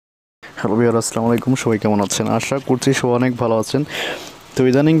Hello viewer, আসসালামু আলাইকুম। সবাই কেমন আছেন? আশা করছি সবাই অনেক ভালো আছেন। তো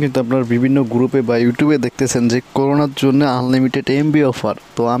ইদানিং কিন্তু আপনার বিভিন্ন গ্রুপে বা ইউটিউবে দেখতেছেন যে করোনার জন্য আনলিমিটেড এমবি অফার।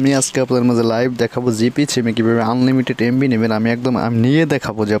 তো আমি আজকে আপনাদের মাঝে লাইভ দেখাবো জিপি সিমে কীভাবে আনলিমিটেড এমবি নেবেন। আমি নিয়ে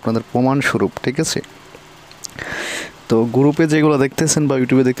দেখাবো যে আপনাদের প্রমাণস্বরূপ, ঠিক আছে? তো গ্রুপে যেগুলো দেখতেছেন বা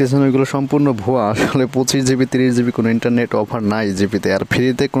ইউটিউবে দেখতেছেন ওইগুলো সম্পূর্ণ ভুয়া। আসলে 25 জিবি 30 জিবি কোনো ইন্টারনেট অফার নাই জিপিতে। আর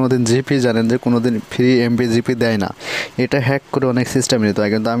ফ্রিতে কোনো দিন জিপি জানেন যে কোনো দিন ফ্রি এমবি জিপি দেয় না। এটা হ্যাক করে অনেক সিস্টেম নিতে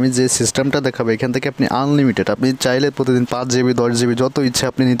হয়, কিন্তু আমি যে সিস্টেমটা দেখাবো এখান থেকে আপনি আনলিমিটেড, আপনি চাইলে প্রতিদিন 5 জিবি 10 জিবি যত ইচ্ছে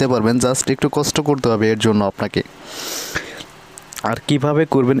আপনি নিতে পারবেন। জাস্ট একটু কষ্ট করতে হবে এর জন্য আপনাকে। আর কিভাবে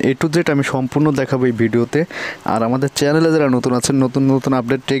করবেন এ টু জেড আমি সম্পূর্ণ দেখাবো এই ভিডিওতে। আর আমাদের চ্যানেলে যারা নতুন আছেন, নতুন নতুন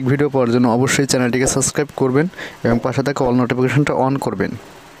আপডেট টেক ভিডিও পাওয়ার জন্য অবশ্যই চ্যানেলটিকে সাবস্ক্রাইব করবেন এবং পাশে থাকা অল নোটিফিকেশনটা অন করবেন।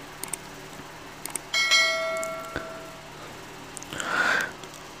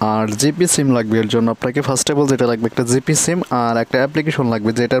 আর জিপি সিম লাগবে এর জন্য আপনাকে ফার্স্ট অফ অল যেটা লাগবে একটা জিপি সিম আর একটা অ্যাপ্লিকেশন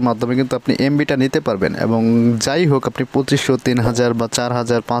লাগবে, যেটার মাধ্যমে কিন্তু আপনি এমবিটা নিতে পারবেন। এবং যাই হোক আপনি 2500 3000 বা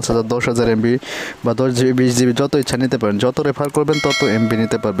 4000 5000 10,000 এমবি বা 10 জিবি 20 জিবি যত ইচ্ছা নিতে পারেন। যত রেফার করবেন তত এমবি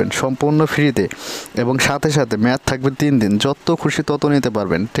নিতে পারবেন সম্পূর্ণ ফ্রিতে। এবং সাথে সাথে ম্যাথ থাকবে 3 দিন, যত খুশি তত নিতে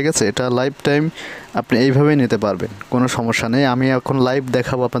পারবেন, ঠিক আছে? এটা লাইফ টাইম আপনি এইভাবেই নিতে পারবেন, কোনো সমস্যা নেই। আমি এখন লাইভ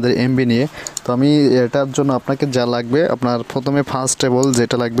দেখাবো আপনাদের এমবি নিয়ে। তো আমি এটার জন্য আপনাকে যা লাগবে, আপনার প্রথমে ফার্স্ট অফ অল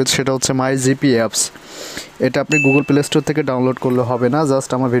যেটা লাগবে সেটা হচ্ছে মাই জিপি অ্যাপস। এটা আপনি গুগল প্লে স্টোর থেকে ডাউনলোড করলে হবে না, জাস্ট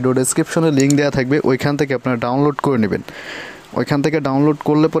আমার ভিডিও ডেসক্রিপশনে লিঙ্ক দেওয়া থাকবে, ওইখান থেকে আপনারা ডাউনলোড করে নেবেন। ওইখান থেকে ডাউনলোড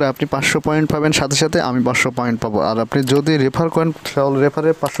করলে পরে আপনি 500 পয়েন্ট পাবেন, সাথে সাথে আমি 500 পয়েন্ট পাবো। আর আপনি যদি রেফার করেন তাহলে রেফারে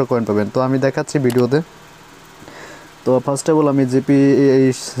 500 পয়েন্ট পাবেন। তো আমি দেখাচ্ছি ভিডিওতে। তো ফার্স্ট অফ অল আমি জিপি এই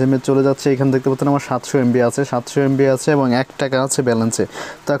সিমে চলে যাচ্ছে। এখানে দেখতে পাচ্ছেন আমার 700 এমবি আছে, 700 এমবি আছে এবং 1 টাকা আছে ব্যালেন্সে।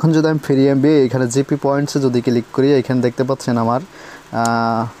 তো এখন যদি আমি ফ্রি এমবি এখানে জিপি পয়েন্টসে যদি ক্লিক করি, এখানে দেখতে পাচ্ছেন আমার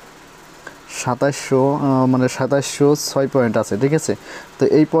 2700 মানে 2706 পয়েন্ট আছে, ঠিক আছে? তো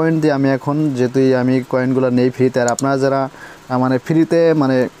এই পয়েন্ট দিয়ে আমি এখন যেহেতু আমি কয়েনগুলো নেই ফ্রিতে, আর আপনারা যারা মানে ফ্রিতে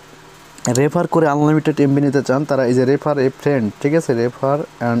মানে রেফার করে আনলিমিটেড এমবি নিতে চান তারা এই যে রেফার এ ফ্রেন্ড, ঠিক আছে? Refer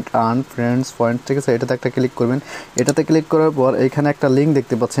and earn friends point, ঠিক আছে? এটাতে একটা ক্লিক করবেন। এটাতে ক্লিক করার পর এখানে একটা লিঙ্ক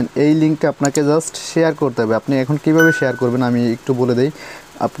দেখতে পাচ্ছেন, এই লিঙ্কটা আপনাকে জাস্ট শেয়ার করতে হবে। আপনি এখন কিভাবে শেয়ার করবেন আমি একটু বলে দিই।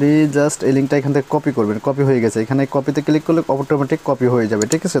 আপনি জাস্ট এই লিঙ্কটা এখান থেকে কপি করবেন, কপি হয়ে গেছে। এখানে কপিতে ক্লিক করলে অটোমেটিক কপি হয়ে যাবে,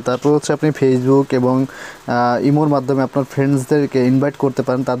 ঠিক আছে? তারপর হচ্ছে আপনি ফেসবুক এবং ইমোর মাধ্যমে আপনার ফ্রেন্ডসদেরকে ইনভাইট করতে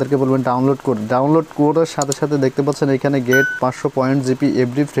পারেন, তাদেরকে বলবেন ডাউনলোড করার সাথে সাথে দেখতে পাচ্ছেন এখানে gate 500 point GP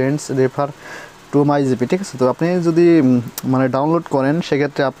every friends refer to my GP, ঠিক আছে? তো আপনি যদি মানে ডাউনলোড করেন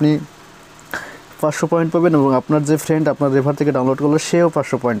সেক্ষেত্রে আপনি 500 পয়েন্ট পাবেন এবং আপনার যে ফ্রেন্ড আপনার রেফার থেকে ডাউনলোড করলো সেও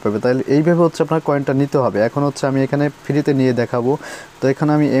 500 পয়েন্ট পাবে। তাহলে এইভাবে হচ্ছে আপনার কয়েনটা নিতে হবে। এখন হচ্ছে আমি এখানে ফ্রিতে নিয়ে দেখাবো। তো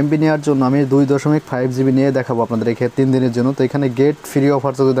এখানে আমি এমবি নেওয়ার জন্য আমি 2.5 জিবি নিয়ে দেখাবো আপনাদের এখানে 3 দিনের জন্য। তো এখানে গেট ফ্রি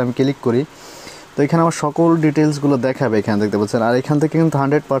অফার যদি আমি ক্লিক করি, তো এখানে আমার সকল ডিটেলসগুলো দেখাবে, এখানে দেখতে পাচ্ছেন। আর এখান থেকে কিন্তু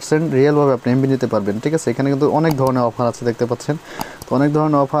 100% রিয়েলভাবে আপনি এমবি নিতে পারবেন, ঠিক আছে? এখানে কিন্তু অনেক ধরনের অফার আছে দেখতে পাচ্ছেন। তো অনেক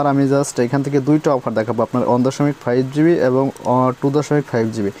ধরনের অফার, আমি জাস্ট এখান থেকে 2টা অফার দেখাবো আপনার 1.5 জিবি এবং 2.5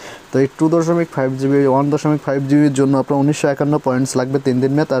 জিবি। তো এই 2.5 জিবি 1.5 জিবির জন্য আপনার 1951 পয়েন্টস লাগবে 3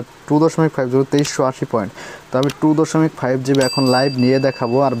 দিন মেয়াদ, আর 2.5 জিবি 2380 পয়েন্ট। তো আমি 2.5 জিবি এখন লাইভ নিয়ে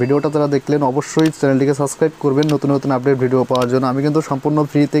দেখাবো। আর ভিডিওটা যারা দেখলেন অবশ্যই চ্যানেলটিকে সাবস্ক্রাইব করবেন নতুন নতুন আপডেট ভিডিও পাওয়ার জন্য। আমি কিন্তু সম্পূর্ণ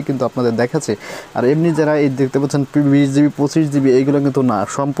ফ্রিতে কিন্তু আপনাদের দেখাচ্ছি। আর এমনি যারা এই দেখতে পাচ্ছেন 20 জিবি 25 জিবি এইগুলো কিন্তু না,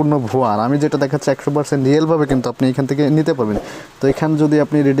 সম্পূর্ণ ভুয়া। আর আমি যেটা দেখাচ্ছি 100% রিয়েলভাবে কিন্তু আপনি এখান থেকে নিতে পারবেন। তো এখানে যদি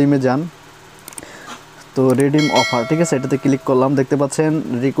আপনি রিডিমে যান, তো রিডিম অফার, ঠিক আছে? এটাতে ক্লিক করলাম, দেখতে পাচ্ছেন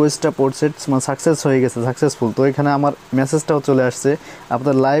রিকোয়েস্টটা প্রসেস মানে সাকসেস হয়ে গেছে, সাকসেসফুল। তো এখানে আমার মেসেজটাও চলে আসছে,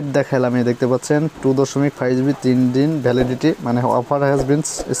 আপনাদের লাইভ দেখালাম। এই দেখতে পাচ্ছেন 2.5 জিবি 3 দিন ভ্যালিডিটি, মানে offer has been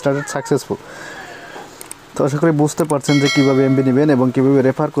started successful. তো আশা করি বুঝতে পারছেন যে কীভাবে এমবি নেবেন এবং কীভাবে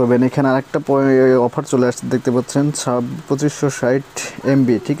রেফার করবেন। এখানে আরেকটা অফার চলে আসছে দেখতে পাচ্ছেন 2560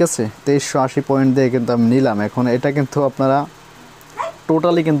 এমবি, ঠিক আছে? 2380 পয়েন্ট দিয়ে কিন্তু আমি নিলাম। এখন এটা কিন্তু আপনারা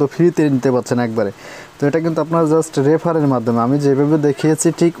টোটালি কিন্তু ফ্রিতে নিতে পারছেন একবারে। তো এটা কিন্তু আপনার জাস্ট রেফারের মাধ্যমে আমি যেভাবে দেখিয়েছি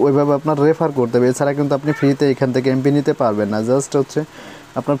ঠিক ওইভাবে আপনার রেফার করতে হবে, এছাড়া কিন্তু আপনি ফ্রিতে এখান থেকে এমবি নিতে পারবেন না। জাস্ট হচ্ছে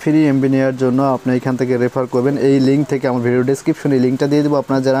আপনার ফ্রি এমবি নেওয়ার জন্য আপনি এখান থেকে রেফার করবেন। এই লিঙ্ক থেকে আমার ভিডিও ডেসক্রিপশনে লিঙ্কটা দিয়ে দেবো,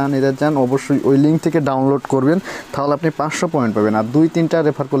 আপনারা যারা নিতে চান অবশ্যই ওই লিঙ্ক থেকে ডাউনলোড করবেন, তাহলে আপনি 500 পয়েন্ট পাবেন। আর 2-3টা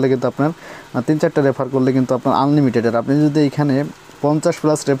রেফার করলে কিন্তু আপনার 3-4টা রেফার করলে কিন্তু আপনার আনলিমিটেড। আর আপনি যদি এখানে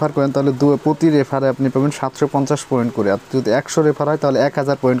 50+ রেফার করেন তাহলে প্রতি রেফারে আপনি পাবেন 750 পয়েন্ট করে। আর যদি 100 রেফার হয় তাহলে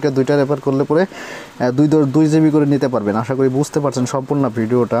 1000 পয়েন্টকে 2টা রেফার করলে পরে 2 জিবি করে নিতে পারবেন। আশা করি বুঝতে পারছেন সম্পূর্ণ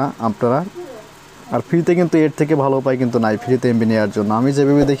ভিডিওটা আপনারা। আর ফ্রিতে কিন্তু এর থেকে ভালো উপায় কিন্তু নাই ফ্রিতে এমবি নেওয়ার জন্য। আমি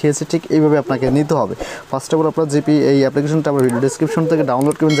যেভাবে দেখিয়েছি ঠিক এইভাবে আপনাকে নিতে হবে। ফার্স্ট অফ অল আপনার জিপি এই অ্যাপ্লিকেশনটা আমার ভিডিও ডেসক্রিপশন থেকে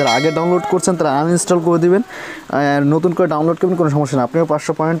ডাউনলোড করবেন। যারা আগে ডাউনলোড করছেন তারা আনইনস্টল করে দিবেন, নতুন করে ডাউনলোড করবেন, কোনো সমস্যা না। আপনিও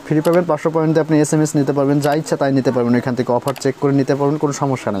 500 পয়েন্ট ফ্রি পাবেন। 500 পয়েন্ট দিয়ে আপনি SMS নিতে পারবেন, যা ইচ্ছা তাই নিতে পারবেন। এখান থেকে অফার চেক করে নিতে পারবেন, কোনো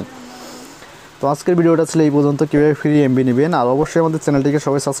সমস্যা নেই। তো আজকের ভিডিওটা ছিল এই পর্যন্ত, কীভাবে ফ্রি এমবি নেবেন। আর অবশ্যই আমাদের চ্যানেলটিকে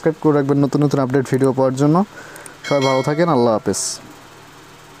সবাই সাবস্ক্রাইব করে রাখবেন নতুন নতুন আপডেট ভিডিও পাওয়ার জন্য। সবাই ভালো থাকেন, আল্লাহ হাফেজ।